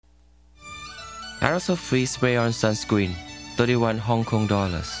Aerosol free spray-on sunscreen, 31 Hong Kong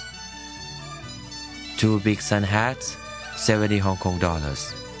dollars. 2 big sun hats, 70 Hong Kong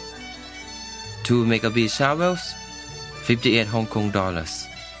dollars. 2 mega beach towels, 58 Hong Kong dollars.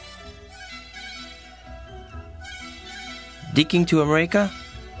 Digging to America?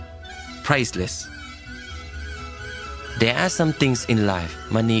 Priceless. There are some things in life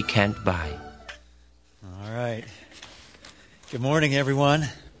money can't buy. All right. Good morning, everyone.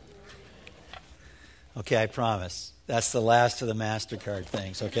 Okay, I promise. That's the last of the MasterCard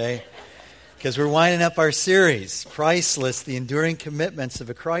things, okay? Because we're winding up our series, Priceless, the Enduring Commitments of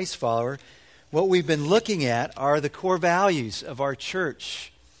a Christ Follower. What we've been looking at are the core values of our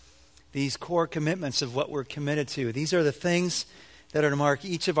church, these core commitments of what we're committed to. These are the things that are to mark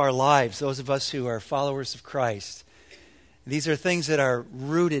each of our lives, those of us who are followers of Christ. These are things that are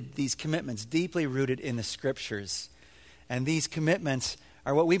rooted, these commitments, deeply rooted in the Scriptures. And these commitments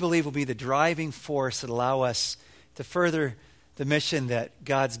are what we believe will be the driving force that allow us to further the mission that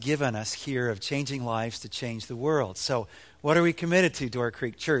God's given us here of changing lives to change the world. So what are we committed to, Door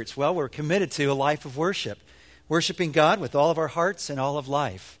Creek Church? Well, we're committed to a life of worship, worshiping God with all of our hearts and all of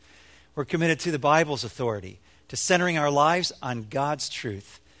life. We're committed to the Bible's authority, to centering our lives on God's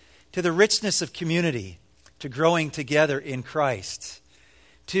truth, to the richness of community, to growing together in Christ,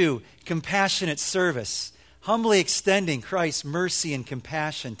 to compassionate service, humbly extending Christ's mercy and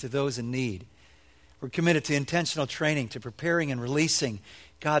compassion to those in need. We're committed to intentional training, to preparing and releasing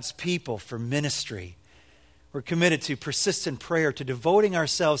God's people for ministry. We're committed to persistent prayer, to devoting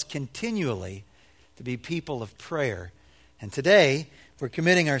ourselves continually to be people of prayer. And today, we're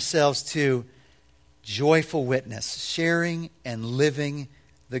committing ourselves to joyful witness, sharing and living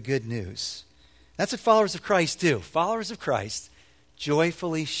the good news. That's what followers of Christ do. Followers of Christ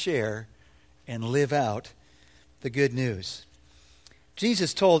joyfully share and live out the good news.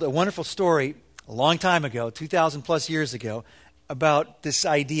 Jesus told a wonderful story a long time ago, 2,000 plus years ago, about this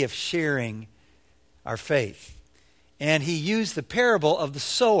idea of sharing our faith. And he used the parable of the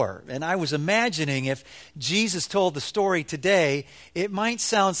sower. And I was imagining if Jesus told the story today, it might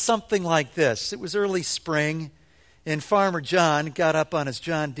sound something like this. It was early spring, and Farmer John got up on his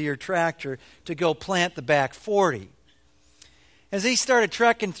John Deere tractor to go plant the back 40. As he started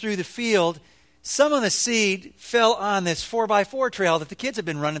trekking through the field, some of the seed fell on this 4x4 trail that the kids had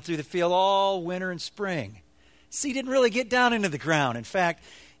been running through the field all winter and spring. Seed didn't really get down into the ground. In fact,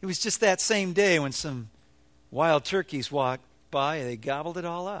 it was just that same day when some wild turkeys walked by, they gobbled it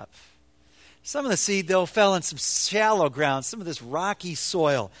all up. Some of the seed, though, fell in some shallow ground, some of this rocky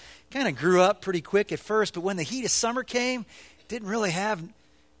soil. Kind of grew up pretty quick at first, but when the heat of summer came, it didn't really have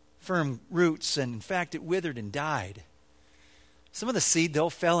firm roots, and in fact, it withered and died. Some of the seed, though,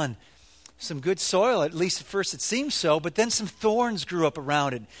 fell in some good soil, at least at first it seemed so, but then some thorns grew up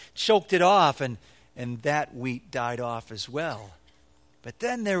around it, choked it off, and that wheat died off as well. But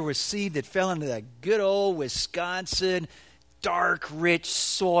then there was seed that fell into that good old Wisconsin, dark, rich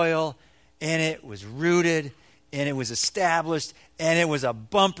soil, and it was rooted, and it was established, and it was a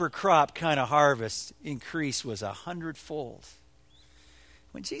bumper crop kind of harvest. Increase was 100-fold.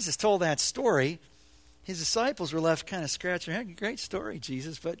 When Jesus told that story, his disciples were left kind of scratching their head. Great story,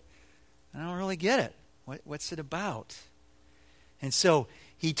 Jesus, but I don't really get it. What's it about? And so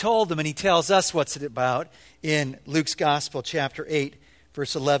he told them, and he tells us what's it about in Luke's Gospel, chapter 8,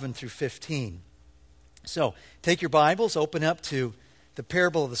 verse 11 through 15. So take your Bibles, open up to the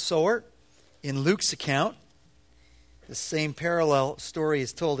parable of the sower in Luke's account. The same parallel story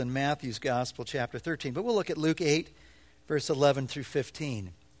is told in Matthew's Gospel, chapter 13. But we'll look at Luke 8, verse 11 through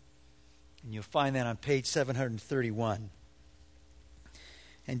 15. And you'll find that on page 731.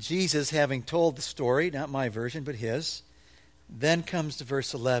 And Jesus, having told the story, not my version, but his, then comes to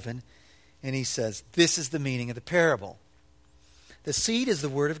verse 11, and he says, this is the meaning of the parable. The seed is the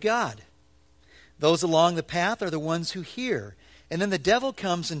word of God. Those along the path are the ones who hear, and then the devil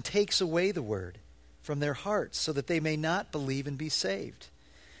comes and takes away the word from their hearts, so that they may not believe and be saved.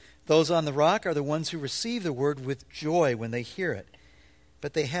 Those on the rock are the ones who receive the word with joy when they hear it,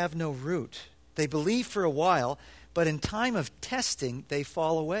 but they have no root. They believe for a while, but in time of testing, they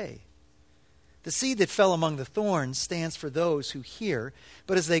fall away. The seed that fell among the thorns stands for those who hear,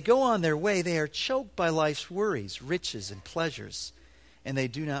 but as they go on their way, they are choked by life's worries, riches, and pleasures, and they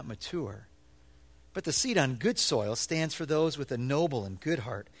do not mature. But the seed on good soil stands for those with a noble and good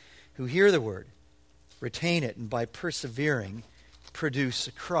heart, who hear the word, retain it, and by persevering, produce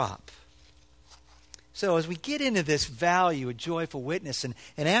a crop. So as we get into this value of joyful witness and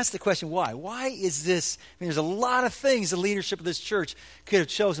ask the question, why? Why is this? I mean, there's a lot of things the leadership of this church could have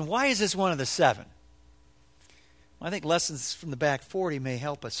chosen. Why is this one of the 7? I think lessons from the back 40 may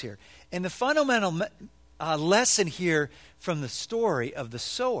help us here. And the fundamental lesson here from the story of the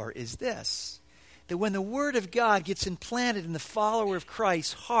sower is this, that when the Word of God gets implanted in the follower of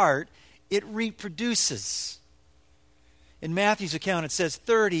Christ's heart, it reproduces. In Matthew's account, it says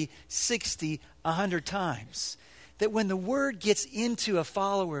 30, 60, 100 times. That when the Word gets into a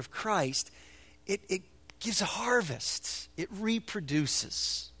follower of Christ, it gives a harvest. It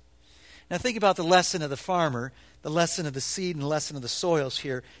reproduces. Now think about the lesson of the farmer, the lesson of the seed, and the lesson of the soils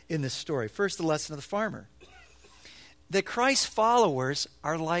here in this story. First, the lesson of the farmer. That Christ's followers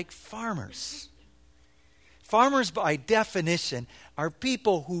are like farmers. Farmers, by definition, are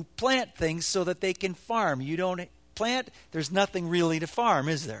people who plant things so that they can farm. You don't plant, there's nothing really to farm,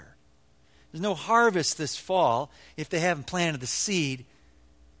 is there? There's no harvest this fall if they haven't planted the seed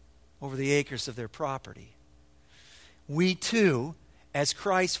over the acres of their property. We too, as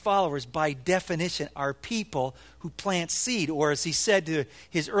Christ's followers, by definition, are people who plant seed. Or as he said to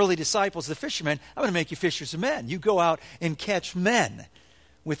his early disciples, the fishermen, I'm going to make you fishers of men. You go out and catch men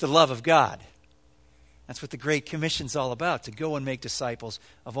with the love of God. That's what the Great Commission's all about, to go and make disciples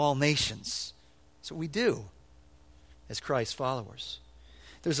of all nations. That's what we do as Christ's followers.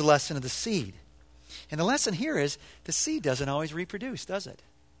 There's a lesson of the seed. And the lesson here is the seed doesn't always reproduce, does it?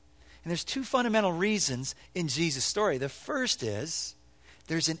 And there's two fundamental reasons in Jesus' story. The first is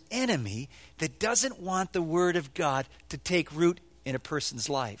there's an enemy that doesn't want the Word of God to take root in a person's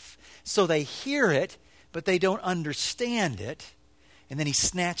life. So they hear it, but they don't understand it, and then he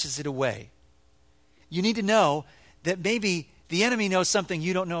snatches it away. You need to know that maybe the enemy knows something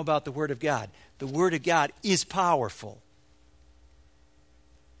you don't know about the Word of God. The Word of God is powerful.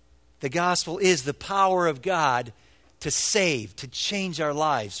 The gospel is the power of God to save, to change our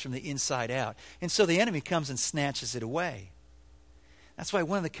lives from the inside out. And so the enemy comes and snatches it away. That's why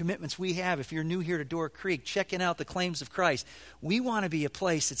one of the commitments we have, if you're new here to Door Creek, checking out the claims of Christ, we want to be a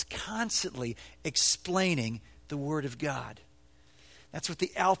place that's constantly explaining the Word of God. That's what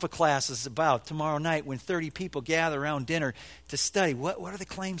the Alpha class is about tomorrow night when 30 people gather around dinner to study. What are the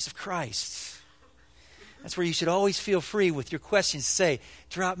claims of Christ? That's where you should always feel free with your questions. Say,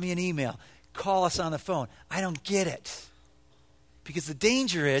 drop me an email. Call us on the phone. I don't get it. Because the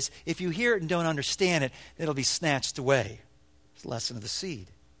danger is, if you hear it and don't understand it, it'll be snatched away. It's the lesson of the seed.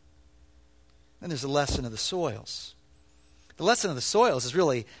 Then there's the lesson of the soils. The lesson of the soils is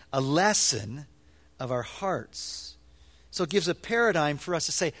really a lesson of our hearts. So it gives a paradigm for us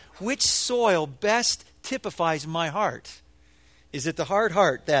to say, which soil best typifies my heart? Is it the hard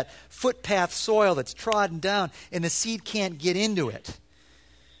heart, that footpath soil that's trodden down and the seed can't get into it?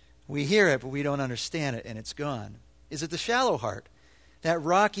 We hear it, but we don't understand it, and it's gone. Is it the shallow heart, that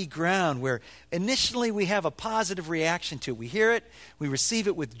rocky ground where initially we have a positive reaction to it? We hear it, we receive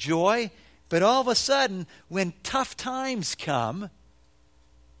it with joy, but all of a sudden, when tough times come,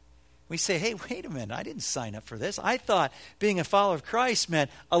 we say, hey, wait a minute, I didn't sign up for this. I thought being a follower of Christ meant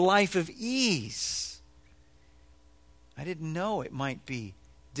a life of ease. I didn't know it might be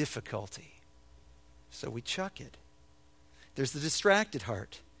difficulty. So we chuck it. There's the distracted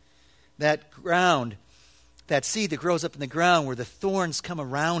heart. That ground, that seed that grows up in the ground where the thorns come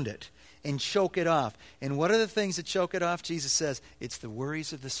around it and choke it off. And what are the things that choke it off? Jesus says, it's the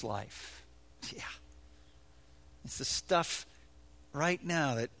worries of this life. Yeah. It's the stuff right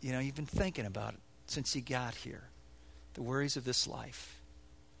now that, you've been thinking about it since you got here. The worries of this life.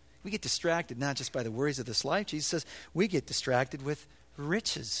 We get distracted not just by the worries of this life. Jesus says we get distracted with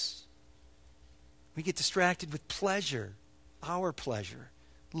riches. We get distracted with pleasure, our pleasure,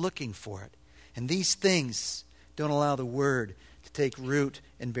 looking for it. And these things don't allow the Word to take root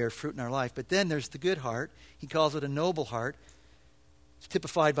and bear fruit in our life. But then there's the good heart. He calls it a noble heart. It's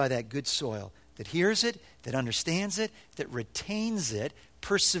typified by that good soil that hears it, that understands it, that retains it,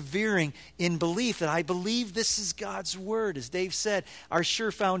 persevering in belief that I believe this is God's Word. As Dave said, our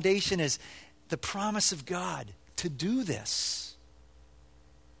sure foundation is the promise of God to do this.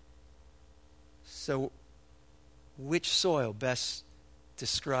 So, which soil best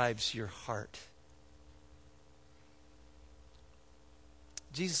describes your heart?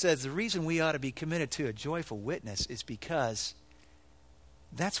 Jesus says the reason we ought to be committed to a joyful witness is because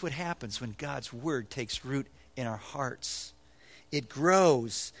that's what happens when God's Word takes root in our hearts. It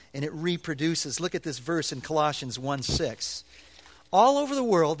grows and it reproduces. Look at this verse in Colossians 1:6. All over the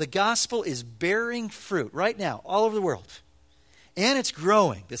world, the gospel is bearing fruit right now, all over the world. And it's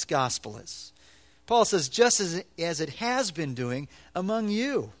growing, this gospel is. Paul says, just as it has been doing among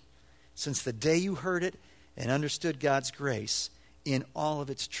you since the day you heard it and understood God's grace in all of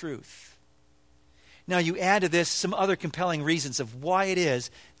its truth. Now you add to this some other compelling reasons of why it is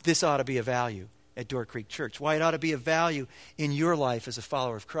this ought to be a value at Door Creek Church, why it ought to be of value in your life as a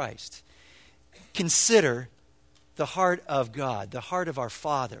follower of Christ. Consider the heart of God, the heart of our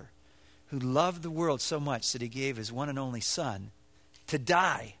Father, who loved the world so much that he gave his one and only Son to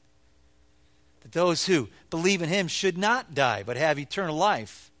die, that those who believe in him should not die but have eternal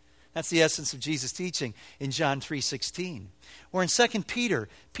life. That's the essence of Jesus' teaching in John 3:16. Or in 2 Peter,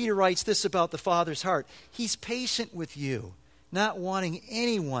 Peter writes this about the Father's heart. He's patient with you, not wanting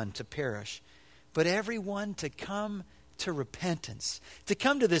anyone to perish, but everyone to come to repentance. To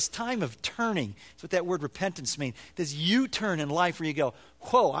come to this time of turning. That's what that word repentance means. This U-turn in life where you go,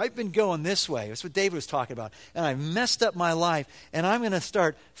 whoa, I've been going this way. That's what David was talking about. And I messed up my life, and I'm going to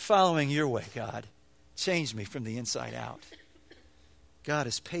start following your way, God. Change me from the inside out. God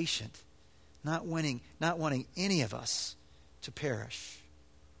is patient, not wanting any of us to perish.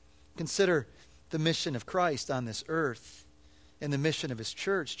 Consider the mission of Christ on this earth and the mission of his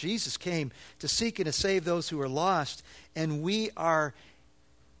church. Jesus came to seek and to save those who are lost, and we are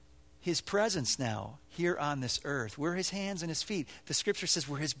his presence now here on this earth. We're his hands and his feet. The scripture says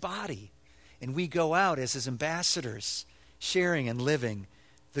we're his body, and we go out as his ambassadors, sharing and living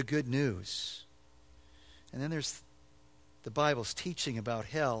the good news. And then there's the Bible's teaching about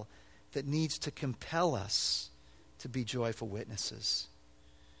hell that needs to compel us to be joyful witnesses.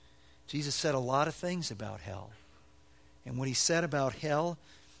 Jesus said a lot of things about hell. And what he said about hell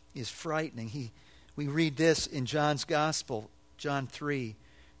is frightening. We read this in John's Gospel, John 3.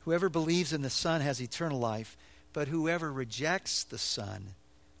 Whoever believes in the Son has eternal life, but whoever rejects the Son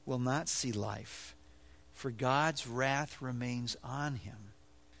will not see life, for God's wrath remains on him.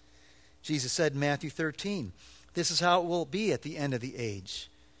 Jesus said in Matthew 13, this is how it will be at the end of the age.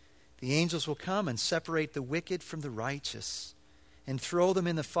 The angels will come and separate the wicked from the righteous and throw them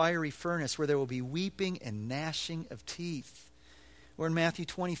in the fiery furnace where there will be weeping and gnashing of teeth. Or in Matthew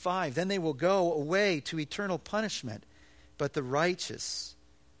 25, then they will go away to eternal punishment, but the righteous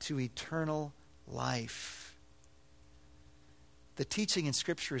to eternal life. The teaching in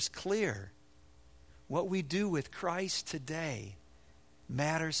Scripture is clear. What we do with Christ today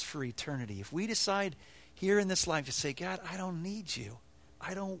matters for eternity. If we decide here in this life to say, God, I don't need you.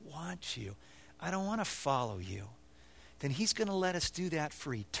 I don't want you. I don't want to follow you. Then he's going to let us do that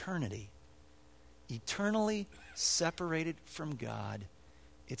for eternity. Eternally separated from God.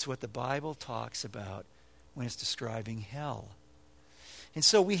 It's what the Bible talks about when it's describing hell. And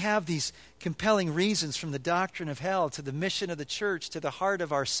so we have these compelling reasons, from the doctrine of hell to the mission of the church, to the heart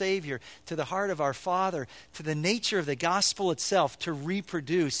of our Savior, to the heart of our Father, to the nature of the gospel itself, to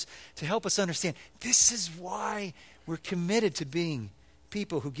reproduce, to help us understand this is why we're committed to being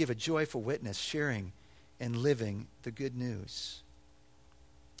people who give a joyful witness, sharing and living the good news.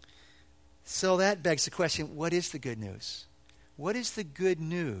 So that begs the question, what is the good news? What is the good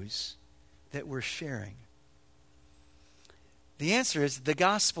news that we're sharing? The answer is the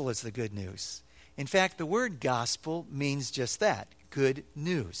gospel is the good news. In fact, the word gospel means just that, good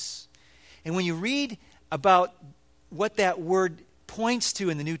news. And when you read about what that word points to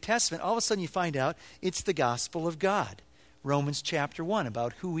in the New Testament, all of a sudden you find out it's the gospel of God. Romans chapter 1,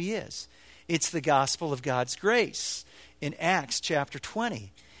 about who he is. It's the gospel of God's grace in Acts chapter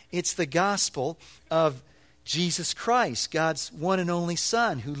 20. It's the gospel of Jesus Christ, God's one and only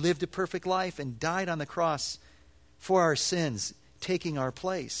Son, who lived a perfect life and died on the cross for our sins, taking our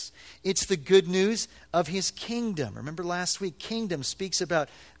place. It's the good news of his kingdom. Remember last week, kingdom speaks about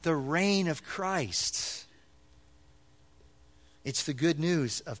the reign of Christ. It's the good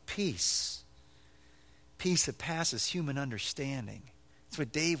news of peace. Peace that passes human understanding. That's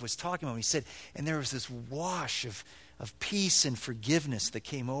what Dave was talking about. He said, and there was this wash of peace and forgiveness that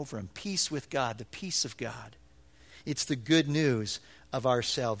came over him. Peace with God, the peace of God. It's the good news of our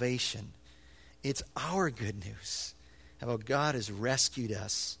salvation. It's our good news about God has rescued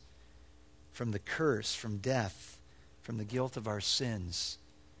us from the curse, from death, from the guilt of our sins,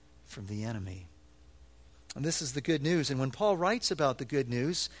 from the enemy. And this is the good news. And when Paul writes about the good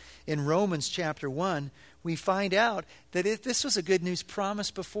news in Romans chapter 1, we find out that this was a good news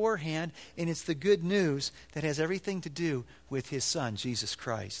promised beforehand, and it's the good news that has everything to do with his Son, Jesus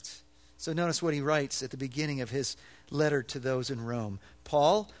Christ. So notice what he writes at the beginning of his letter to those in Rome.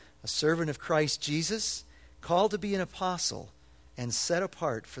 Paul, a servant of Christ Jesus, called to be an apostle and set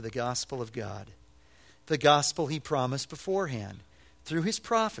apart for the gospel of God. The gospel he promised beforehand through his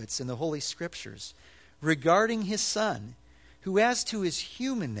prophets in the Holy Scriptures regarding his Son, who as to his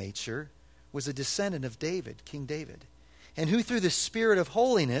human nature was a descendant of David, King David, and who through the Spirit of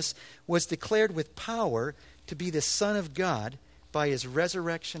holiness was declared with power to be the Son of God by his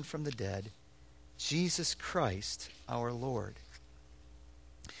resurrection from the dead, Jesus Christ our Lord.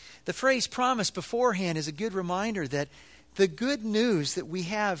 The phrase promise beforehand is a good reminder that the good news that we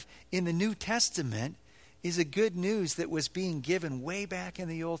have in the New Testament is a good news that was being given way back in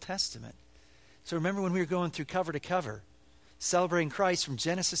the Old Testament. So remember when we were going through cover to cover, celebrating Christ from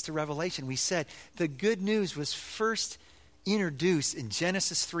Genesis to Revelation, we said the good news was first introduced in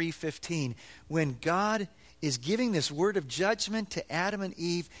Genesis 3:15 when God is giving this word of judgment to Adam and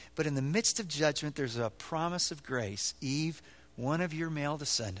Eve, but in the midst of judgment there's a promise of grace. Eve, one of your male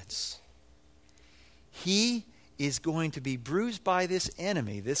descendants, he is going to be bruised by this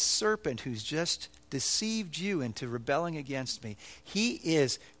enemy, this serpent who's just deceived you into rebelling against me. He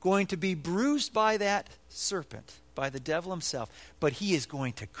is going to be bruised by that serpent, by the devil himself, but he is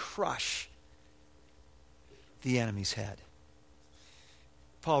going to crush the enemy's head.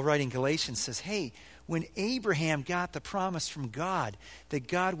 Paul, writing Galatians, says, hey, when Abraham got the promise from God that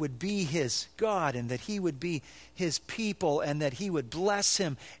God would be his God and that he would be his people and that he would bless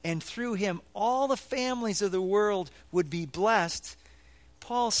him and through him all the families of the world would be blessed,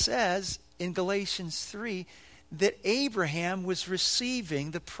 Paul says in Galatians 3 that Abraham was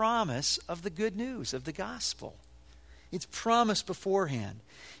receiving the promise of the good news, of the gospel. It's promised beforehand.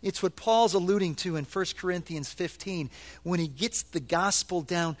 It's what Paul's alluding to in 1 Corinthians 15 when he gets the gospel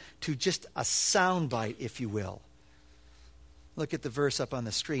down to just a soundbite, if you will. Look at the verse up on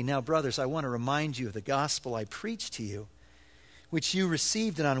the screen. Now, brothers, I want to remind you of the gospel I preached to you, which you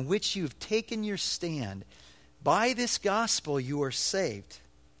received and on which you have taken your stand. By this gospel you are saved,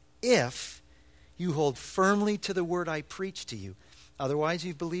 if you hold firmly to the word I preached to you. Otherwise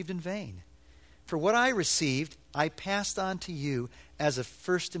you've believed in vain. For what I received, I passed on to you as of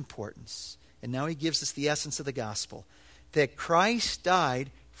first importance. And now he gives us the essence of the gospel. That Christ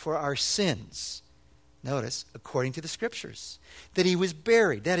died for our sins. Notice, according to the scriptures. That he was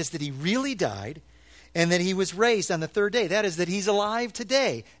buried. That is, that he really died. And that he was raised on the third day. That is, that he's alive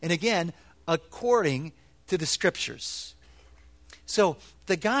today. And again, according to the scriptures. So,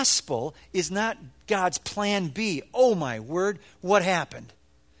 the gospel is not God's plan B. Oh my word, what happened?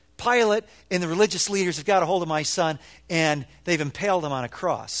 Pilate and the religious leaders have got a hold of my son and they've impaled him on a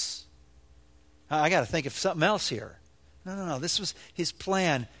cross. I got to think of something else here. No. This was his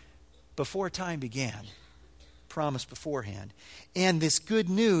plan before time began. Promised beforehand. And this good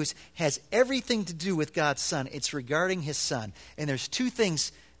news has everything to do with God's son. It's regarding his son. And there's two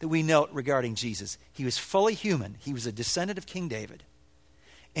things that we note regarding Jesus. He was fully human. He was a descendant of King David.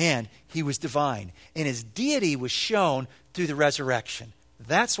 And he was divine. And his deity was shown through the resurrection.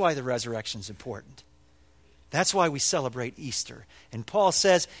 That's why the resurrection is important. That's why we celebrate Easter. And Paul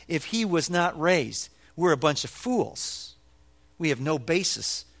says, if he was not raised, we're a bunch of fools. We have no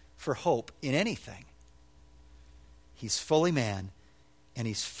basis for hope in anything. He's fully man, and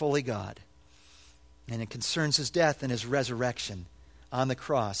he's fully God. And it concerns his death and his resurrection on the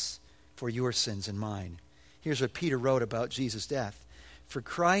cross for your sins and mine. Here's what Peter wrote about Jesus' death. For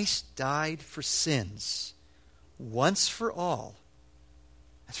Christ died for sins once for all.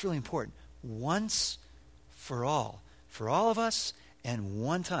 That's really important. Once for all of us and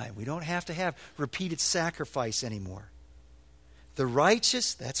one time. We don't have to have repeated sacrifice anymore. The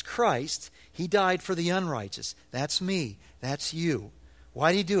righteous, that's Christ. He died for the unrighteous. That's me. That's you.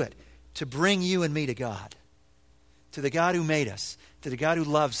 Why did he do it? To bring you and me to God. To the God who made us. To the God who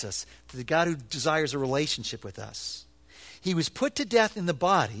loves us. To the God who desires a relationship with us. He was put to death in the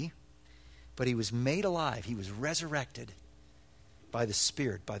body, but he was made alive. He was resurrected by the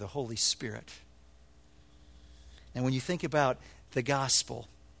Spirit, by the Holy Spirit. And when you think about the gospel,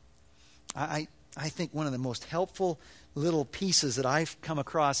 I think one of the most helpful little pieces that I've come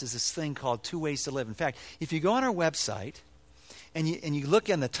across is this thing called 2 Ways to Live. In fact, if you go on our website and you look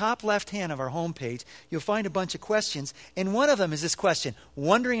on the top left hand of our homepage, you'll find a bunch of questions. And one of them is this question,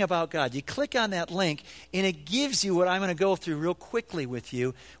 wondering about God. You click on that link and it gives you what I'm going to go through real quickly with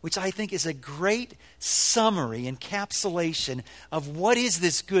you, which I think is a great summary, encapsulation of what is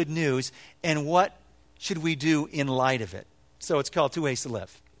this good news and what should we do in light of it. So it's called 2 Ways to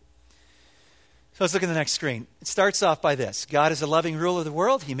Live. So let's look at the next screen. It starts off by this. God is a loving ruler of the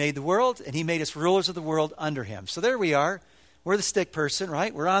world. He made the world and he made us rulers of the world under him. So there we are. We're the stick person,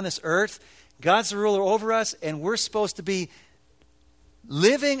 right? We're on this earth. God's the ruler over us, and we're supposed to be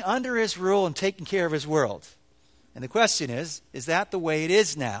living under his rule and taking care of his world. And the question is that the way it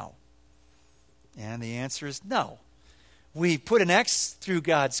is now? And the answer is no. We put an X through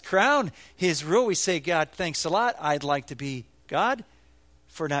God's crown, his rule. We say, God, thanks a lot. I'd like to be God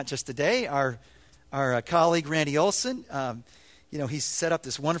for not just a day. Our colleague, Randy Olson, he's set up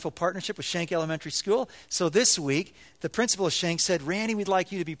this wonderful partnership with Schenck Elementary School. So this week, the principal of Schenck said, Randy, we'd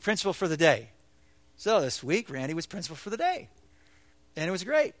like you to be principal for the day. So this week, Randy was principal for the day. And it was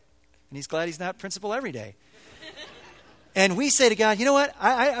great. and he's glad he's not principal every day. And we say to God, you know what?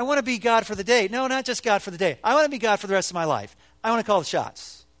 I want to be God for the day. No, not just God for the day. I want to be God for the rest of my life. I want to call the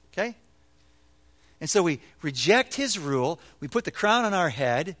shots. Okay? And so we reject his rule. We put the crown on our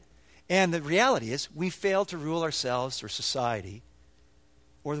head. And the reality is we fail to rule ourselves or society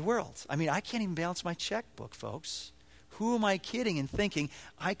or the world. I mean, I can't even balance my checkbook, folks. Who am I kidding in thinking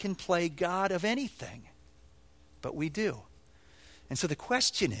I can play God of anything? But we do. And so the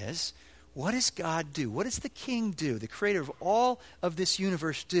question is, what does God do? What does the King do, the creator of all of this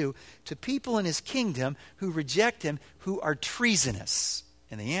universe, do to people in his kingdom who reject him, who are treasonous?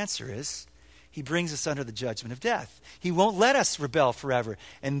 And the answer is, he brings us under the judgment of death. He won't let us rebel forever.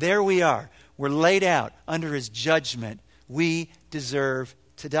 And there we are. We're laid out under his judgment. We deserve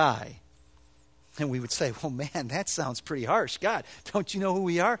to die. And we would say, well, man, that sounds pretty harsh. God, don't you know who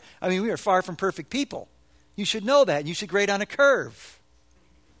we are? I mean, we are far from perfect people. You should know that. You should grade on a curve.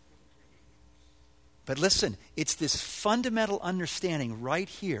 But listen, it's this fundamental understanding right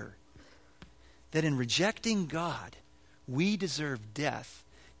here that in rejecting God, we deserve death,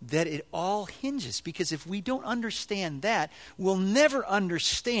 that it all hinges. Because if we don't understand that, we'll never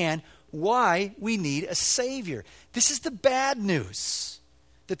understand why we need a Savior. This is the bad news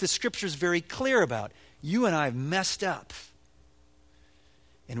that the Scripture is very clear about. You and I have messed up.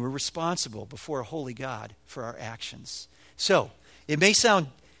 And we're responsible before a holy God for our actions. So, it may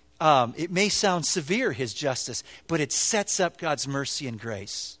sound severe, his justice, but it sets up God's mercy and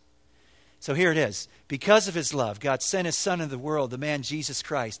grace. So here it is. Because of his love, God sent his Son into the world, the man Jesus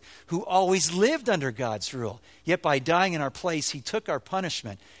Christ, who always lived under God's rule. Yet by dying in our place, he took our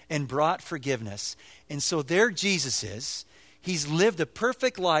punishment and brought forgiveness. And so there Jesus is. He's lived a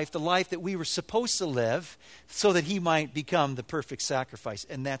perfect life, the life that we were supposed to live, so that he might become the perfect sacrifice.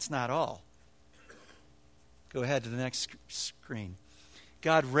 And that's not all. Go ahead to the next screen.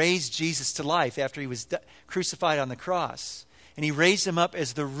 God raised Jesus to life after he was crucified on the cross. And he raised him up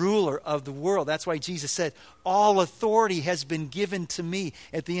as the ruler of the world. That's why Jesus said, all authority has been given to me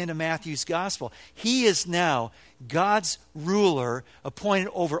at the end of Matthew's gospel. He is now God's ruler, appointed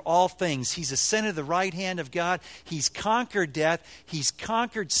over all things. He's ascended to the right hand of God. He's conquered death. He's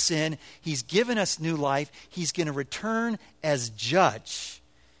conquered sin. He's given us new life. He's going to return as judge.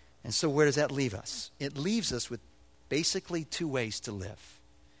 And so where does that leave us? It leaves us with basically two ways to live.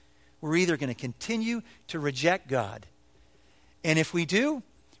 We're either going to continue to reject God, and if we do,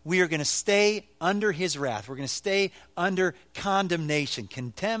 we are going to stay under his wrath. We're going to stay under condemnation,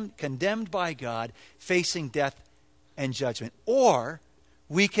 condemned by God, facing death and judgment. Or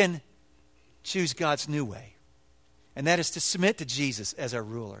we can choose God's new way, and that is to submit to Jesus as our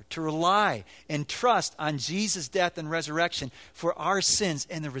ruler, to rely and trust on Jesus' death and resurrection for our sins.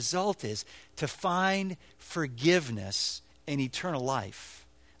 And the result is to find forgiveness and eternal life,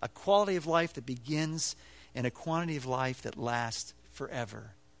 a quality of life that begins and a quantity of life that lasts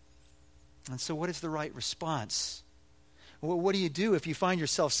forever. And so what is the right response? Well, what do you do if you find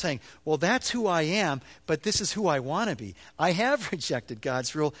yourself saying, well, that's who I am, but this is who I want to be? I have rejected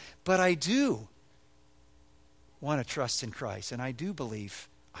God's rule, but I do want to trust in Christ, and I do believe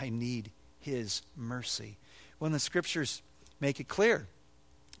I need his mercy. When the Scriptures make it clear,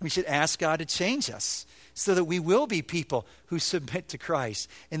 we should ask God to change us so that we will be people who submit to Christ,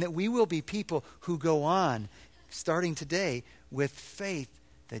 and that we will be people who go on, starting today, with faith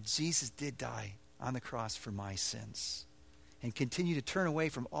that Jesus did die on the cross for my sins, and continue to turn away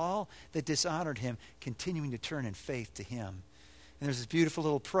from all that dishonored him, continuing to turn in faith to him. And there's this beautiful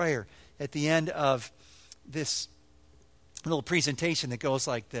little prayer at the end of this little presentation that goes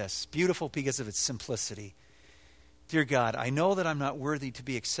like this, beautiful because of its simplicity. Dear God, I know that I'm not worthy to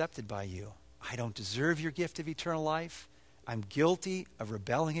be accepted by you. I don't deserve your gift of eternal life. I'm guilty of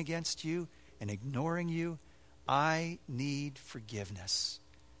rebelling against you and ignoring you. I need forgiveness.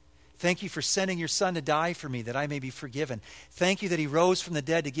 Thank you for sending your Son to die for me that I may be forgiven. Thank you that he rose from the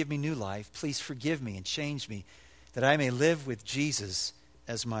dead to give me new life. Please forgive me and change me that I may live with Jesus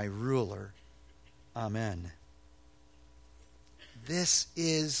as my ruler. Amen. This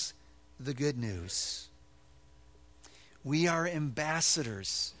is the good news. We are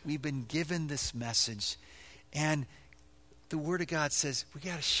ambassadors. We've been given this message. And the Word of God says we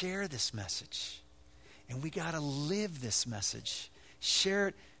got to share this message. And we got to live this message. Share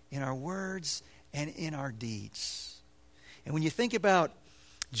it in our words and in our deeds. And when you think about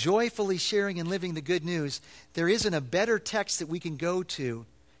joyfully sharing and living the good news, there isn't a better text that we can go to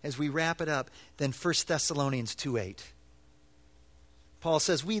as we wrap it up than 1 Thessalonians 2:8. Paul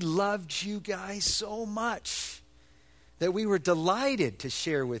says, we loved you guys so much that we were delighted to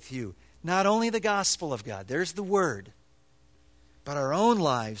share with you not only the gospel of God, there's the word, but our own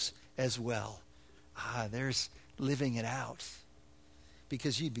lives as well. There's living it out.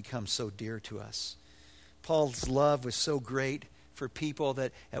 Because you'd become so dear to us. Paul's love was so great for people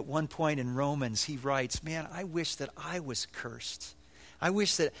that at one point in Romans he writes, man, I wish that I was cursed. I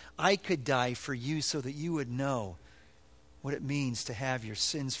wish that I could die for you so that you would know what it means to have your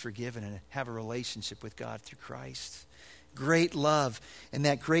sins forgiven and have a relationship with God through Christ. Great love. And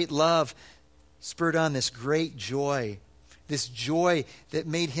that great love spurred on this great joy. This joy that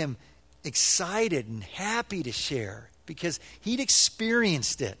made him excited and happy to share because he'd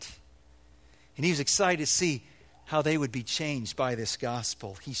experienced it. And he was excited to see how they would be changed by this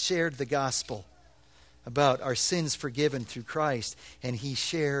gospel. He shared the gospel about our sins forgiven through Christ, and he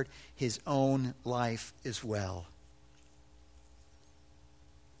shared his own life as well.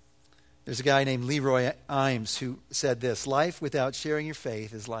 There's a guy named Leroy Imes who said this: life without sharing your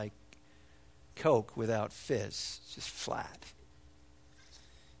faith is like Coke without fizz. It's just flat.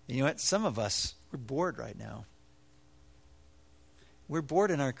 And you know what? Some of us, we're bored right now. We're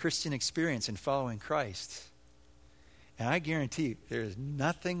bored in our Christian experience in following Christ. And I guarantee you, there is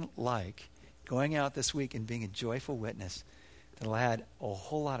nothing like going out this week and being a joyful witness that'll add a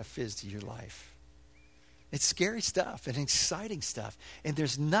whole lot of fizz to your life. It's scary stuff and exciting stuff. And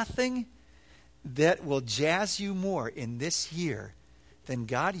there's nothing that will jazz you more in this year than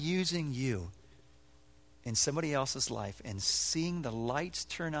God using you in somebody else's life and seeing the lights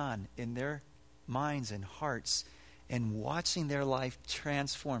turn on in their minds and hearts and watching their life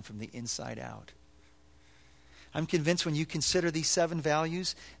transform from the inside out. I'm convinced when you consider these 7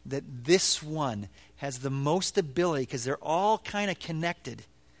 values that this one has the most ability, because they're all kind of connected.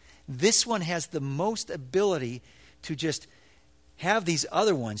 This one has the most ability to just have these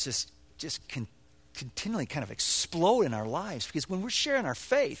other ones just continually kind of explode in our lives. Because when we're sharing our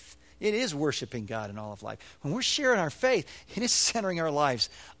faith, it is worshiping God in all of life. When we're sharing our faith, it is centering our lives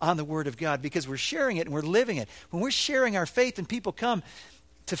on the Word of God because we're sharing it and we're living it. When we're sharing our faith and people come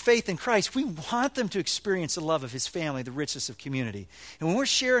to faith in Christ, we want them to experience the love of His family, the richness of community. And when we're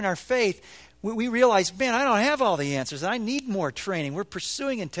sharing our faith, we realize, man, I don't have all the answers. I need more training. We're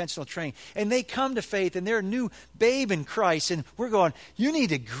pursuing intentional training. And they come to faith and they're a new babe in Christ. And we're going, you need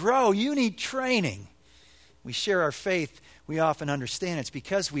to grow. You need training. We share our faith. We often understand it's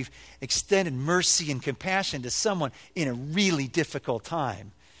because we've extended mercy and compassion to someone in a really difficult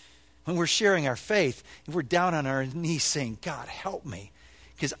time. When we're sharing our faith, we're down on our knees saying, God, help me.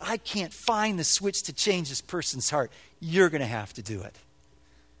 Because I can't find the switch to change this person's heart. You're going to have to do it.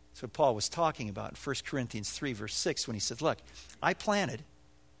 That's what Paul was talking about in 1 Corinthians 3, verse 6, when he said, look, I planted.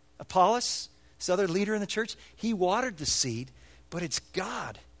 Apollos, this other leader in the church, he watered the seed, but it's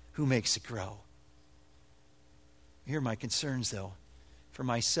God who makes it grow. Here are my concerns, though, for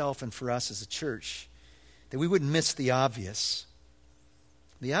myself and for us as a church, that we wouldn't miss the obvious.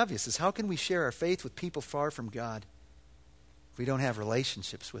 The obvious is, how can we share our faith with people far from God if we don't have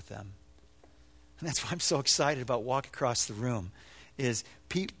relationships with them? And that's why I'm so excited about Walk Across the Room, is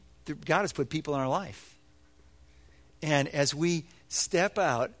God has put people in our life. And as we step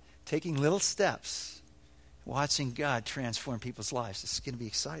out, taking little steps, watching God transform people's lives, this is going to be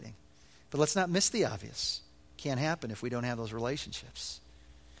exciting. But let's not miss the obvious. Can't happen if we don't have those relationships.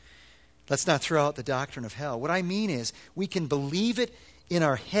 Let's not throw out the doctrine of hell. What I mean is, we can believe it in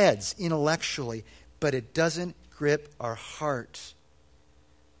our heads intellectually, but it doesn't grip our heart.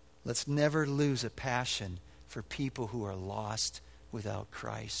 Let's never lose a passion for people who are lost without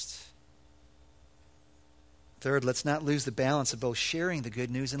Christ. Third, let's not lose the balance of both sharing the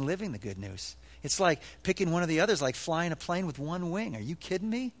good news and living the good news. It's like picking one or the other, like flying a plane with one wing. Are you kidding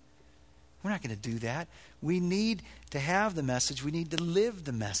me? We're not going to do that. We need to have the message. We need to live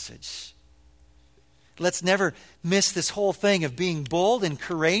the message. Let's never miss this whole thing of being bold and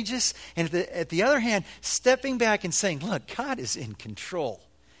courageous. And at the other hand, stepping back and saying, look, God is in control.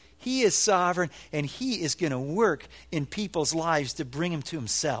 He is sovereign, and He is going to work in people's lives to bring them to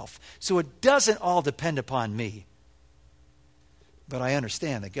Himself. So it doesn't all depend upon me. But I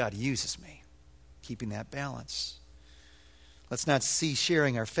understand that God uses me, keeping that balance. Let's not see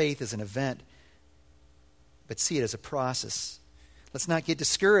sharing our faith as an event, but see it as a process. Let's not get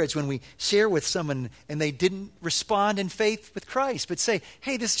discouraged when we share with someone and they didn't respond in faith with Christ, but say,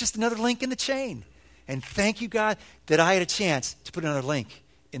 hey, this is just another link in the chain. And thank you, God, that I had a chance to put another link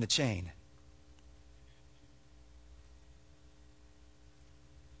in the chain.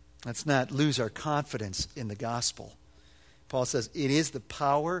 Let's not lose our confidence in the gospel. Paul says it is the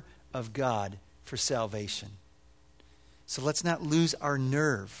power of God for salvation. So let's not lose our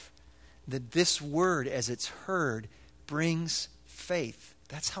nerve that this word, as it's heard, brings faith.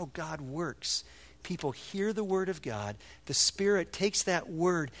 That's how God works. people hear the Word of God, the Spirit takes that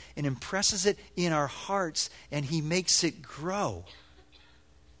Word and impresses it in our hearts, and He makes it grow.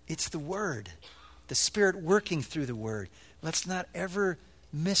 It's the Word, the Spirit working through the Word. Let's not ever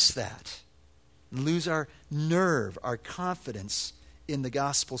miss that and lose our nerve, our confidence in the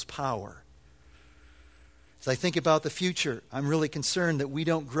gospel's power. As I think about the future, I'm really concerned that we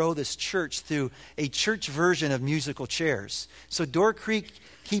don't grow this church through a church version of musical chairs. So Door Creek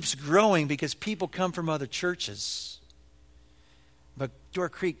keeps growing because people come from other churches. But Door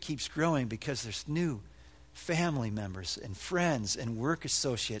Creek keeps growing because there's new family members and friends and work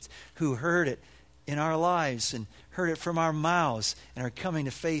associates who heard it in our lives and heard it from our mouths and are coming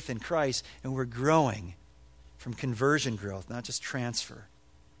to faith in Christ, and we're growing from conversion growth, not just transfer.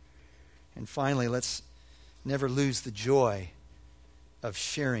 And finally, let's never lose the joy of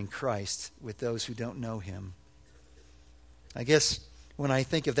sharing Christ with those who don't know Him. I guess when I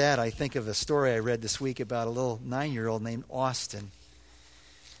think of that, I think of a story I read this week about a little 9-year-old named Austin.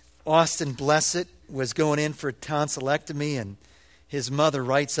 Austin Blessed was going in for a tonsillectomy, and his mother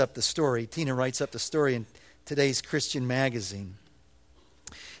writes up the story. Tina writes up the story in today's Christian magazine.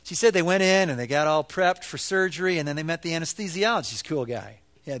 She said they went in and they got all prepped for surgery, and then they met the anesthesiologist. He's a cool guy.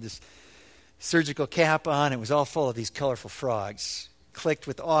 He had this surgical cap on. It was all full of these colorful frogs. Clicked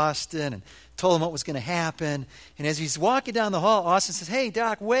with Austin and told him what was going to happen. And as he's walking down the hall, Austin says, "Hey,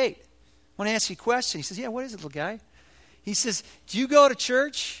 Doc, wait. I want to ask you a question." He says, "Yeah, what is it, little guy?" He says, "Do you go to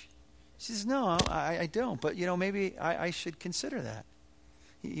church?" She says, "No, I don't. But, maybe I should consider that."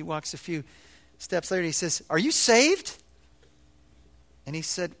 He walks a few steps later. He says, "Are you saved?" And he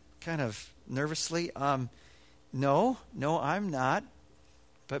said, kind of nervously, No, I'm not.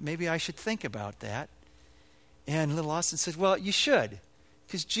 But maybe I should think about that. And little Austin said, "Well, you should,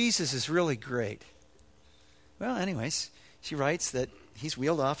 because Jesus is really great." Well, anyways, she writes that he's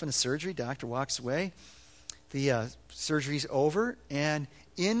wheeled off into surgery. Doctor walks away. The surgery's over, and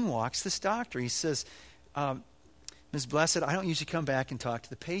in walks this doctor. He says, "Ms. Blessed, I don't usually come back and talk to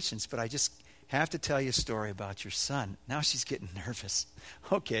the patients, but I just have to tell you a story about your son." Now she's getting nervous.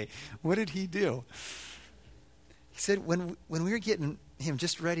 Okay, what did he do? He said, when we were getting him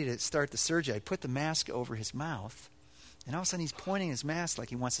just ready to start the surgery, I put the mask over his mouth, and all of a sudden he's pointing his mask like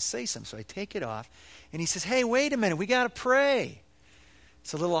he wants to say something. So I take it off, and he says, "Hey, wait a minute, we got to pray."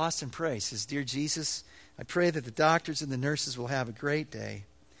 So little Austin prays. He says, "Dear Jesus, I pray that the doctors and the nurses will have a great day.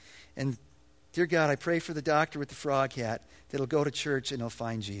 And dear God, I pray for the doctor with the frog hat that he'll go to church and he'll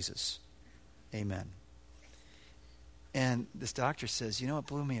find Jesus. Amen." And this doctor says, what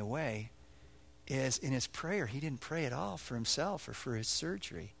blew me away is in his prayer, he didn't pray at all for himself or for his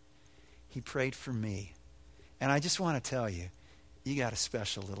surgery. He prayed for me. And I just want to tell you, you got a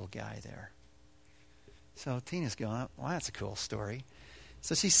special little guy there. So Tina's going, "Well, that's a cool story."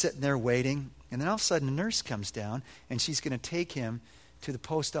 So she's sitting there waiting, and then all of a sudden a nurse comes down, and she's going to take him to the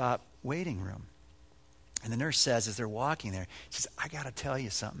post-op waiting room. And the nurse says, as they're walking there, she says, "I got to tell you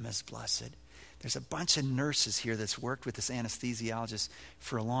something, Ms. Blessed. There's a bunch of nurses here that's worked with this anesthesiologist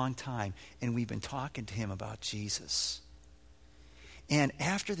for a long time, and we've been talking to him about Jesus. And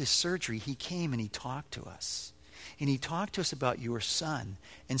after this surgery, he came and he talked to us. And he talked to us about your son,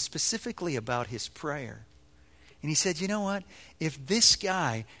 and specifically about his prayer. And he said, you know what? If this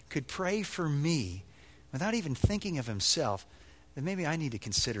guy could pray for me without even thinking of himself, then maybe I need to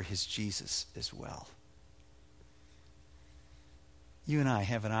consider his Jesus as well." You and I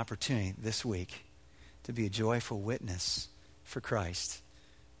have an opportunity this week to be a joyful witness for Christ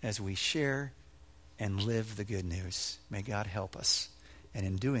as we share and live the good news. May God help us. And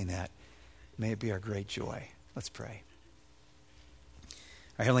in doing that, may it be our great joy. Let's pray.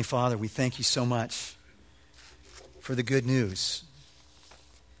 Our Heavenly Father, we thank you so much for the good news.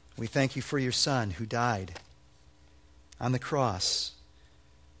 We thank you for your Son who died on the cross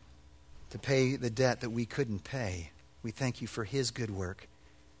to pay the debt that we couldn't pay. We thank you for his good work.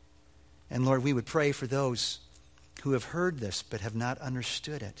 And Lord, we would pray for those who have heard this but have not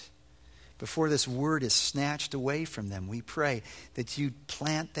understood it. Before this word is snatched away from them, we pray that you'd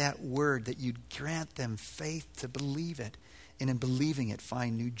plant that word, that you'd grant them faith to believe it, and in believing it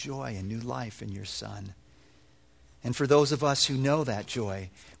find new joy and new life in your Son. And for those of us who know that joy,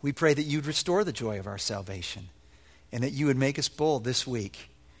 we pray that you'd restore the joy of our salvation, and that you would make us bold this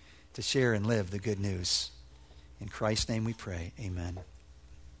week to share and live the good news. In Christ's name we pray. Amen.